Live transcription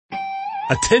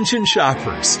Attention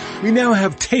shoppers, we now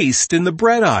have taste in the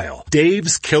bread aisle.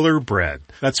 Dave's Killer Bread.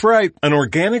 That's right, an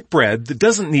organic bread that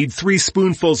doesn't need 3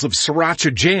 spoonfuls of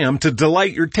sriracha jam to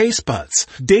delight your taste buds.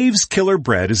 Dave's Killer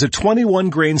Bread is a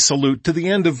 21-grain salute to the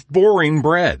end of boring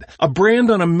bread. A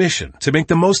brand on a mission to make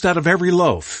the most out of every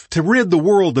loaf, to rid the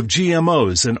world of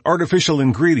GMOs and artificial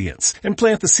ingredients, and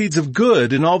plant the seeds of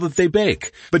good in all that they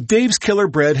bake. But Dave's Killer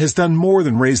Bread has done more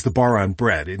than raise the bar on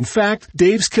bread. In fact,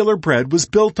 Dave's Killer Bread was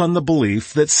built on the belief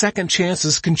that second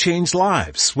chances can change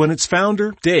lives. When its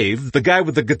founder, Dave, the guy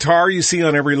with the guitar you see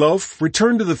on every loaf,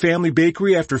 returned to the family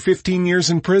bakery after 15 years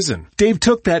in prison. Dave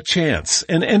took that chance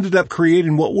and ended up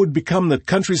creating what would become the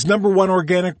country's #1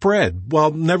 organic bread, while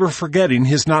never forgetting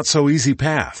his not-so-easy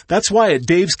path. That's why at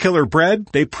Dave's Killer Bread,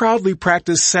 they proudly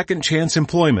practice second chance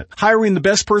employment, hiring the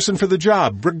best person for the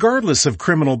job, regardless of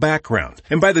criminal background.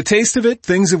 And by the taste of it,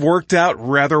 things have worked out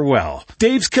rather well.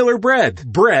 Dave's Killer Bread.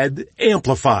 Bread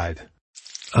amplified.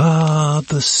 Ah,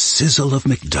 the sizzle of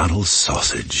McDonald's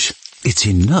sausage. It's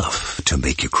enough to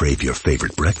make you crave your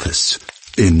favorite breakfasts.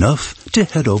 Enough to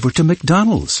head over to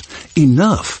McDonald's.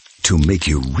 Enough to make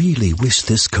you really wish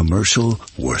this commercial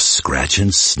were scratch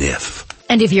and sniff.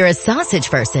 And if you're a sausage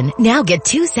person, now get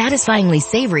 2 satisfyingly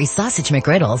savory sausage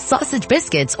McGriddles, sausage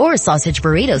biscuits, or sausage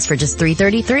burritos for just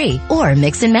 $3.33. Or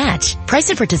mix and match. Price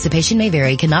and participation may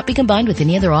vary. Cannot be combined with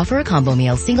any other offer or combo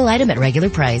meal. Single item at regular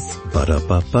price.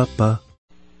 Ba-da-ba-ba-ba.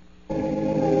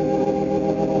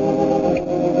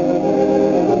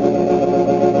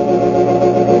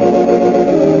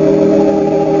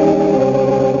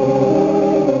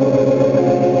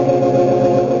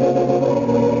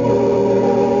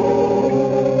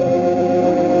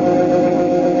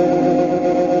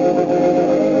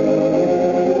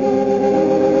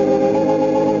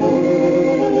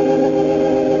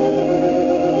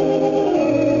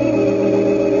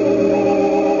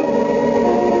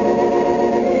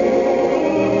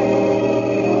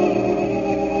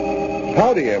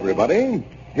 Howdy, everybody.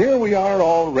 Here we are,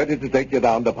 all ready to take you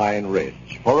down to Pine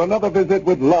Ridge for another visit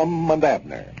with Lum and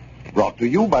Abner, brought to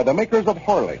you by the makers of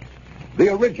Horlicks, the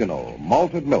original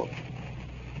malted milk.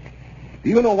 Do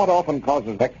you know what often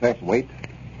causes excess weight?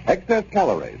 Excess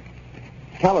calories.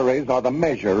 Calories are the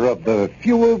measure of the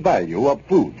fuel value of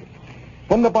food.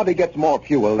 When the body gets more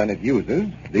fuel than it uses,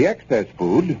 the excess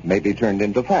food may be turned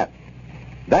into fat.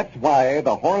 That's why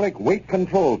the Horlick Weight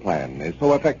Control Plan is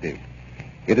so effective.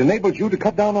 It enables you to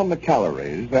cut down on the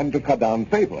calories and to cut down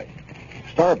safely.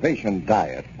 Starvation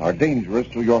diets are dangerous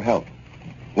to your health.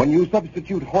 When you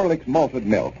substitute Horlick's malted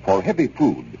milk for heavy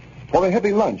food, for a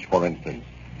heavy lunch, for instance,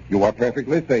 you are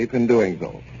perfectly safe in doing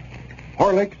so.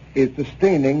 Horlicks is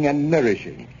sustaining and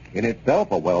nourishing, in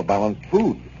itself a well-balanced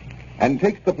food, and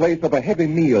takes the place of a heavy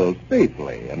meal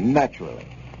safely and naturally.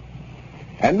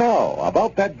 And now,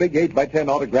 about that big 8x10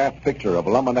 autographed picture of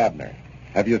Lum and Abner.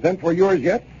 Have you sent for yours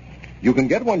yet? You can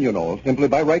get one, you know, simply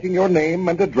by writing your name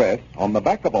and address on the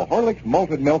back of a Horlick's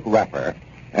malted milk wrapper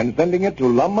and sending it to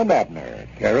Lum and Abner,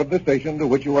 care of the station to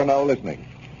which you are now listening.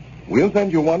 We'll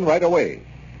send you one right away.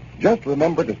 Just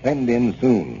remember to send in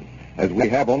soon, as we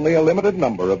have only a limited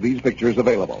number of these pictures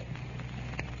available.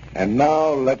 And now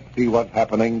let's see what's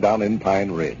happening down in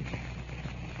Pine Ridge.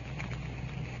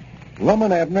 Lum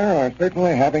and Abner are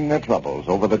certainly having their troubles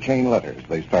over the chain letters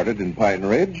they started in Pine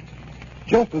Ridge.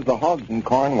 Just as the hogs and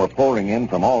corn were pouring in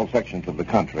from all sections of the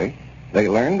country, they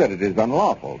learned that it is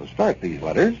unlawful to start these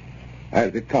letters,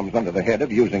 as it comes under the head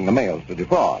of using the mails to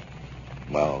defraud.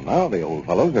 Well, now the old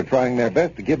fellows are trying their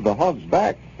best to give the hogs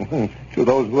back to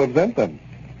those who have sent them.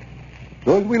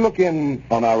 So as we look in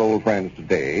on our old friends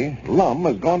today, Lum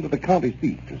has gone to the county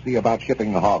seat to see about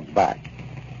shipping the hogs back.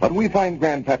 But we find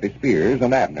Grandpappy Spears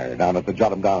and Abner down at the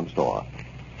Jot 'em Down store.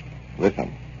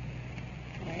 Listen.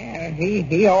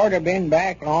 He ought to have been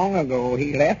back long ago.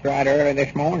 He left right early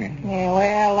this morning. Yeah,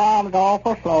 well, Lum's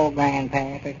awful slow,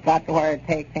 Grandpap. It's got to where it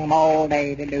takes him all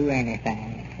day to do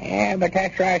anything. Yeah, but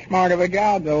that's right smart of a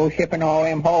job, though, shipping all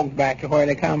them hogs back to where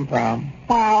they come from.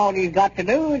 Well, all he's got to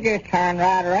do is just turn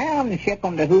right around and ship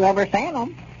them to whoever sent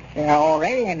them. They're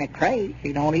already in the crates.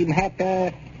 You don't even have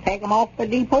to take them off the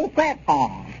depot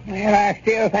platform. Well, I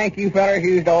still think you fellas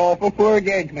used awful poor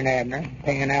judgment, Abner,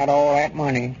 paying out all that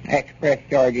money, express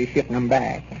charges, shipping them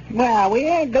back. Well, we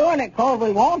ain't doing it 'cause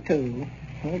we want to.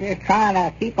 We're just trying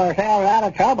to keep ourselves out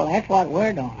of trouble. That's what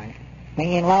we're doing.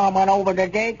 Me and Lum went over to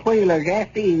Jake Wheeler's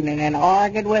yesterday evening and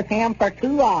argued with him for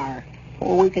 2 hours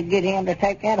before we could get him to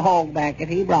take that hog back that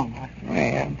he brought us.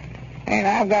 Well, and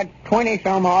I've got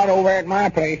 20-some odd over at my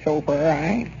place so far. I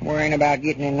ain't worrying about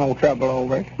getting in no trouble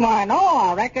over it. Why, no,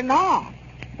 I reckon not.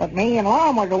 But me and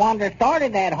Lum was the ones that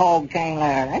started that hog chain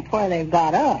letter. That's where they've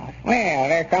got us. Well,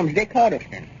 there comes Dick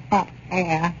Huddleston.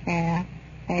 Yeah.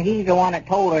 And he's the one that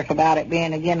told us about it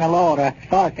being against the law to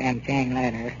start them chain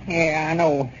letters. Yeah, I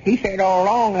know. He said all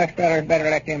along us fellas better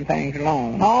let them things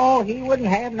alone. No, he wouldn't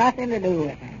have nothing to do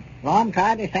with them. Lum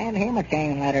tried to send him a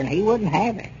chain letter, and he wouldn't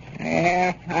have it.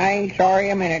 Yeah, I ain't sorry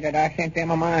a minute that I sent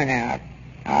them of mine out.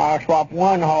 I'll swap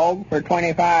one hog for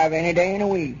 25 any day in a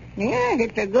week. Yeah,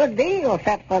 it's a good deal,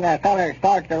 except for the feller that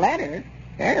starts the letters.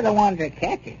 They're the ones that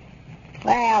catch it.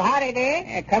 Well, howdy,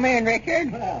 Dick. Come in,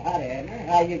 Richard. Well, howdy, Abner.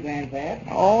 How you, Grandpap?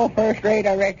 Oh, first rate,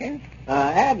 I reckon.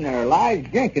 Abner,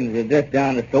 Lige Jenkins was just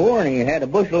down the store, and he had a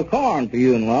bushel of corn for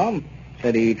you and Lum.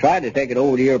 Said he tried to take it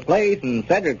over to your place, and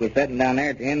Cedric was sitting down there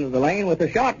at the end of the lane with a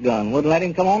shotgun. Wouldn't let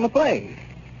him come on the place.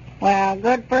 Well,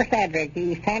 good for Cedric.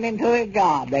 He's tending to his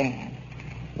job, then.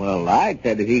 Well, Lige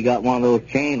said that he got one of those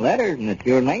chain letters, and that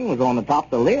your name was on the top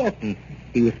of the list, and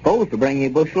he was supposed to bring you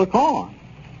a bushel of corn.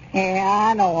 Yeah,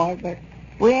 I know it, but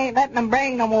we ain't letting them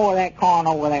bring no more of that corn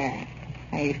over there.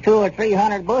 There's 200 or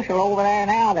 300 bushel over there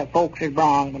now that folks has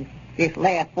brought, and just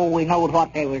left before we knowed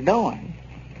what they was doing.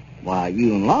 Why,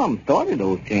 you and Lum started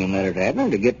those chain letters, Abner,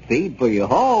 to get feed for your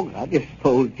hogs. I just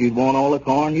supposed you'd want all the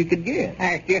corn you could get.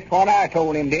 That's just what I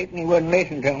told him, Dick, and he wouldn't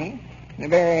listen to me. The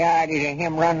very idea of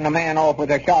him running a man off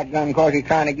with a shotgun because he's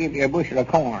trying to give you a bushel of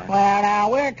corn. Well,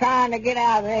 now, we're trying to get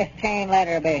out of this chain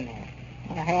letter business.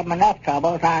 I had enough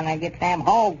trouble trying to get them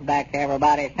hogs back to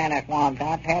everybody that sent us one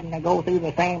time, having to go through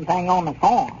the same thing on the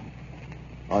corn.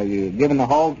 Are you giving the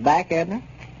hogs back, Abner?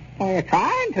 We're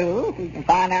trying to. If we can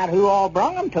find out who all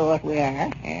brung them to us, we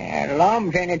are. Yeah,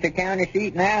 Lum's in at the county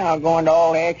seat now, going to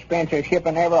all the expense of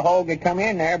shipping every hog that come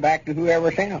in there back to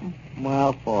whoever sent them.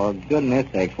 Well, for goodness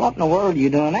sakes, what in the world are you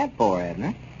doing that for,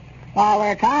 Abner? Well,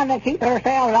 we're trying to keep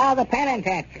ourselves out of the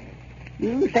penitentiary.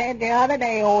 You said the other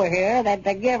day over here that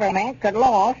the government could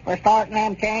loss for starting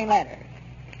them chain letters.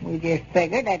 We just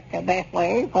figured that the best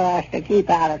way for us to keep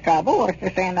out of trouble was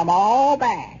to send them all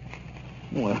back.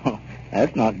 Well,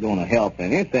 that's not going to help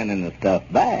any, sending the stuff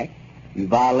back. You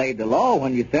violated the law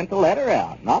when you sent the letter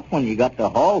out, not when you got the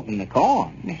hogs and the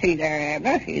corn. See there,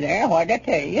 Abner, see there, what'd I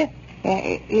tell you?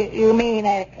 You mean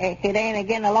that it ain't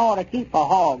against the law to keep the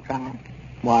hogs, huh?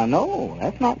 Why, no,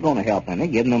 that's not going to help any,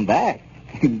 getting them back.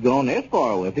 You've gone this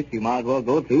far with it, you might as well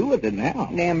go through with it now.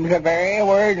 Them's the very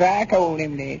words I told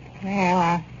him, Dick. Well,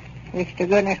 I wish to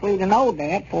goodness we'd have known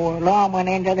that before Lum went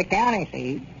into the county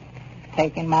seat.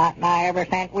 Taking my every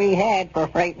cent we had for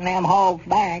freighting them hogs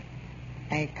back.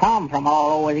 They come from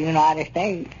all over the United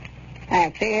States.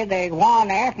 Actually, there's one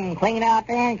there from clean out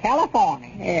there in California.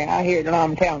 Yeah, I heard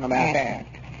Lum telling about that.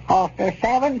 Cost us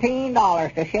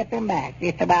 $17 to ship him back.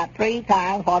 Just about 3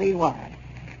 times what he's worth.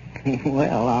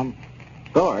 Well, I'm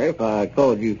sorry if I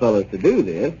called you fellas to do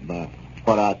this, but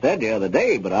what I said the other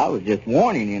day, but I was just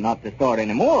warning you not to start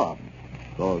any more of them.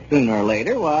 Because sooner or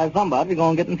later, why, somebody's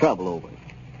going to get in trouble over it.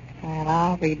 Well,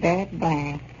 I'll be dead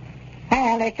blamed.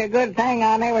 Well, it's a good thing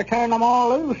I never turned them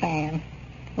all loose, Ann.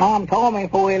 Mom told me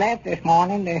before we left this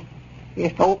morning to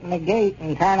just open the gate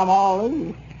and turn them all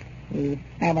loose. We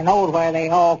never knowed where they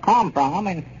all come from,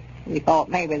 and we thought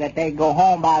maybe that they'd go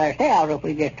home by themselves if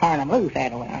we just turn them loose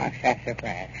that way. Oh,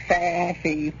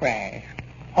 sassy fresh.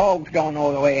 Hogs don't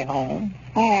know the way home.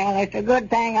 Well, it's a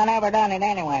good thing I never done it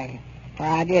anyway. For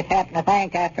I just happened to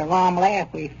think after Lum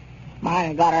left, we might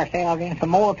have got ourselves in some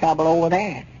more trouble over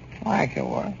there. Why,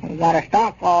 sure. We got a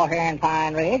stock law here in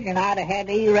Pine Ridge, and I'd have had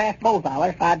to arrest both of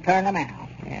us if I'd turned them out.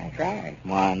 Yeah, that's right.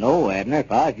 Why, no, Abner.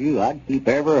 If I was you, I'd keep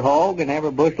every hog and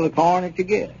every bushel of corn that you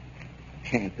get.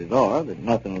 Chances are that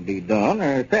nothing will be done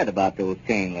or said about those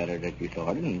chain letters that you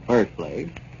started in the first place.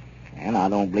 And I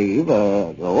don't believe,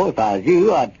 if I was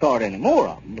you, I'd start any more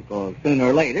of them, because sooner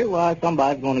or later, why,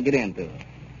 somebody's going to get into it.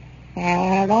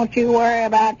 Yeah, well, don't you worry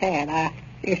about that. I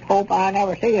just hope I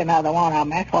never see another one of them.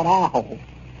 That's what I hope.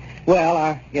 Well,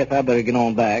 I guess I better get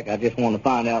on back. I just want to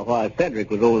find out why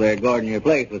Cedric was over there guarding your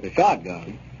place with a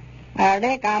shotgun.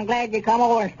 Dick, I'm glad you come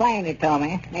over and explained it to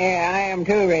me. Yeah, I am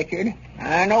too, Richard.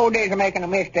 I know Dick's making a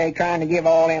mistake trying to give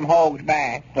all them hogs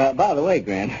back. By the way,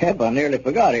 Grandpap, I nearly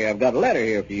forgot here. I've got a letter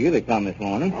here for you that come this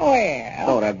morning. Well.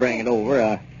 Thought I'd bring it over.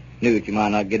 I knew that you might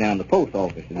not get down to the post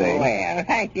office today. Well,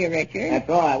 thank you, Richard. That's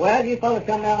all right. Well, you fellas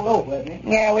come down and loaf with me.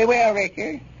 Yeah, we will,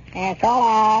 Richard. And so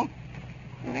long.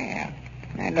 Well,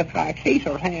 that looks like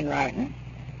Cecil's handwriting.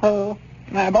 Who?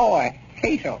 My boy,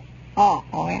 Cecil. Oh,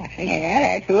 yeah, Cecil. Yeah,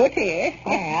 that's who it is.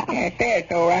 Yeah. It says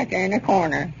so right there in the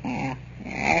corner. Yeah.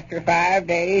 After 5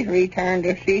 days, return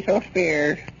to Cecil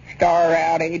Spears, Star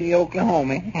Route 80,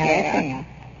 Oklahoma. Yeah.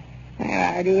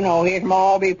 Well, I do know his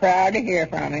ma'll be proud to hear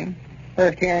from him.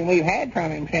 First hearing we've had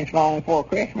from him since long before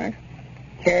Christmas.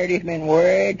 Charity's been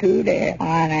worried to death.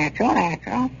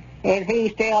 Natural. Is he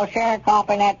still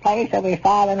sharecropping that place of his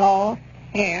father-in-law's?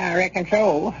 Yeah, I reckon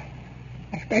so.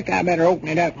 I expect I better open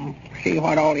it up and see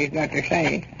what all he's got to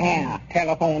say. Yeah.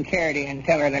 Telephone Charity and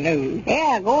tell her the news.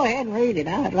 Yeah, go ahead and read it.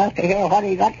 I'd love to hear what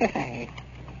he's got to say.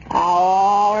 I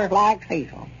always liked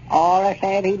Cecil. Always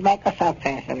said he'd make a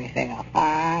success of himself.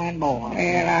 Fine boy.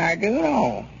 Well, I do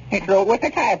know. It's wrote with a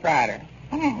typewriter.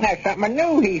 That's something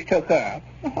new he's took up.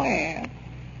 Well,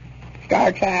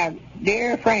 starts out,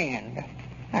 dear friend.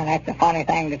 And that's a funny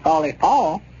thing to call his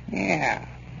Paul. Yeah.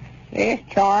 This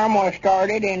charm was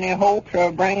started in the hopes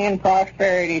of bringing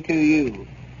prosperity to you.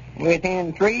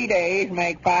 Within 3 days,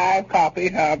 make 5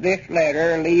 copies of this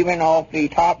letter, leaving off the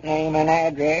top name and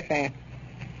address. And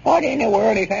what in the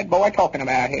world is that boy talking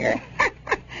about here?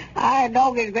 I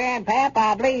know his grandpap.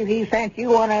 I believe he sent you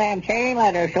one of them chain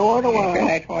letters, sure to were. Yes,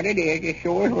 that's what it is. It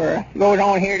sure were. Goes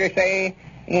on here to say,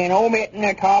 in omitting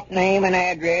the top name and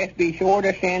address, be sure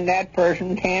to send that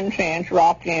person 10 cents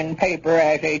wrapped in paper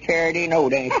as a charity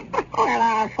donation. Well,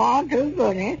 I swan to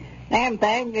goodness. Them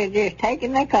things is just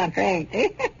taking the country, ain't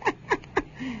they?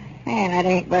 Man, that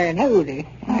ain't very newsy.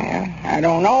 Well, I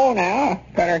don't know now.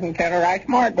 Feller can tell her right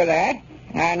smart by that.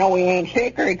 I know he ain't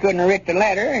sick or he couldn't have written the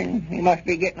letter, and he must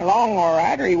be getting along all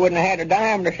right or he wouldn't have had a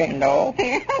dime to send off.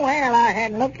 Well, I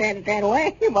hadn't looked at it that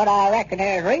way, but I reckon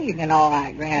there's reasoning all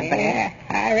right, Grandpa. Yeah,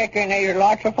 I reckon there's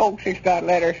lots of folks that's got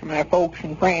letters from their folks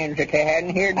and friends that they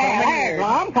hadn't heard from in years.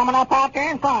 Mom, coming up out there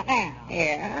in front now.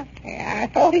 Yeah, I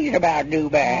thought he's about due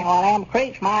back. Well, them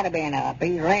creeks might have been up.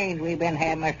 These rains we've been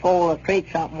having is full of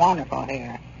creeks, something wonderful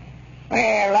here.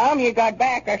 Well, you got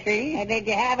back, I see. Did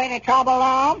you have any trouble,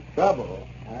 Lum? Trouble?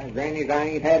 Granny's, I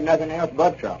ain't had nothing else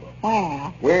but trouble.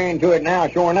 Well. We're into it now,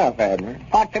 sure enough, Abner.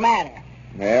 What's the matter?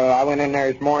 Well, I went in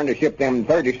there this morning to ship them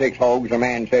 36 hogs the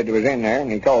man said was in there, and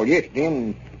he called yesterday,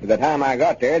 and by the time I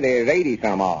got there, there's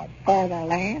 80-some odd. For the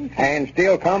land? And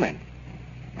still coming.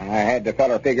 I had the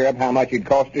feller figure up how much it'd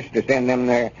cost us to send them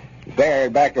there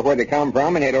back to where they come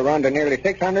from, and it'll run to nearly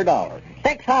 $600.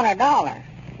 $600?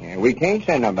 Yeah, we can't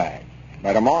send them back.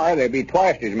 By tomorrow, there'll be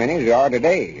twice as many as there are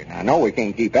today. I know we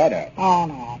can't keep that up. Oh,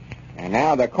 no. And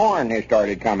now the corn has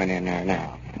started coming in there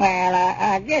now.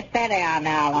 Well, just sit down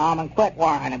now, Lum, and quit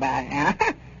worrying about it now.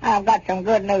 I've got some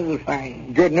good news for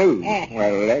you. Good news? Yes.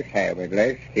 Well, let's have it.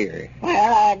 Let's hear it.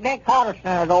 Well, Dick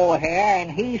Huddleston is over here, and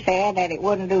he said that it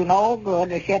wouldn't do no good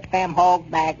to ship them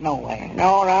hogs back nowhere.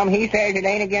 No, Lum, he says it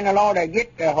ain't again the law to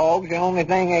get the hogs. The only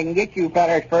thing they can get you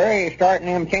fellers for is starting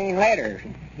them chain letters.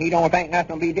 He don't think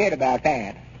nothing will be did about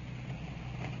that.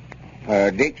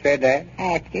 Dick said that?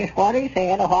 That's just what he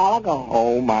said a while ago.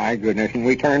 Oh, my goodness, and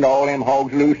we turned all them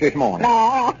hogs loose this morning.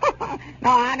 No,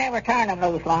 I never turned them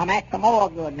loose, Lum. That's some more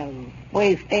good news.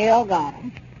 We've still got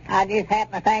them. I just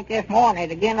happened to think this morning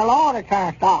to get the law to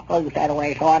turn stock loose that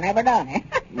way, so I never done it.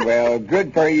 Well,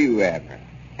 good for you, Abner.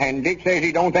 And Dick says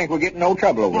he don't think we'll get in no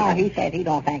trouble over it. No, he said he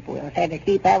don't think we'll. He said to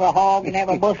keep every hog and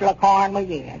every bushel of corn we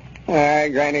get.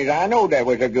 Grannies, I know that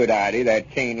was a good idea,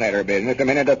 that chain letter business, the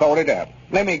minute I thought it up.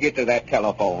 Let me get to that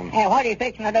telephone. Hey, what are you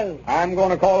fixing to do? I'm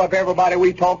going to call up everybody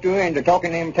we talked to into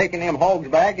taking them hogs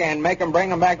back and make them bring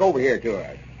them back over here to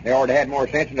us. They ought to had more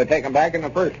sense than to take them back in the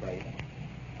first place.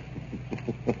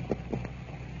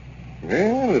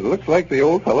 Well, it looks like the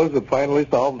old fellows have finally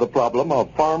solved the problem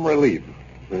of farm relief,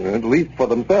 at least for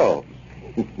themselves.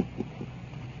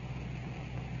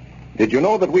 Did you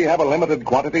know that we have a limited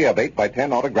quantity of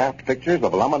 8x10 autographed pictures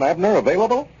of Lum and Abner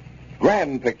available?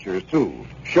 Grand pictures, too,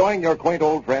 showing your quaint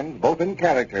old friends both in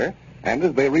character and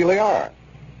as they really are.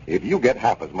 If you get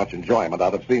half as much enjoyment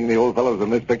out of seeing the old fellows in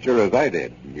this picture as I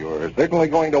did, you're certainly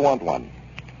going to want one.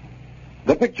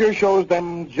 The picture shows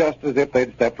them just as if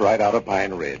they'd stepped right out of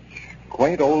Pine Ridge.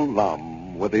 Quaint old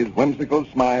Lum with his whimsical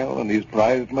smile and his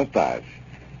prized mustache,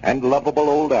 and lovable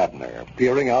old Abner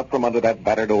peering out from under that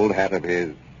battered old hat of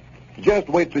his. Just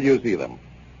wait till you see them.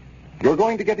 You're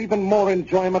going to get even more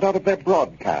enjoyment out of their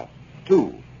broadcasts,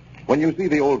 too, when you see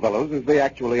the old fellows as they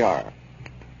actually are.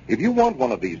 If you want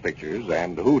one of these pictures,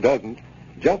 and who doesn't,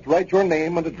 just write your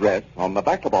name and address on the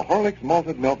back of a Horlicks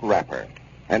malted milk wrapper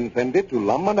and send it to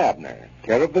Lum and Abner,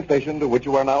 care of the station to which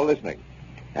you are now listening,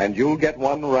 and you'll get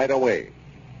one right away.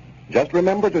 Just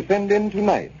remember to send in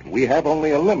tonight. We have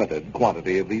only a limited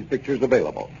quantity of these pictures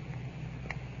available.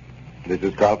 This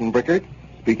is Carlton Brickert,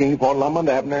 speaking for Lum and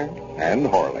Abner and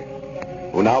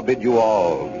Horlicks, who now bid you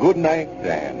all good night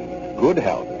and good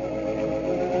health.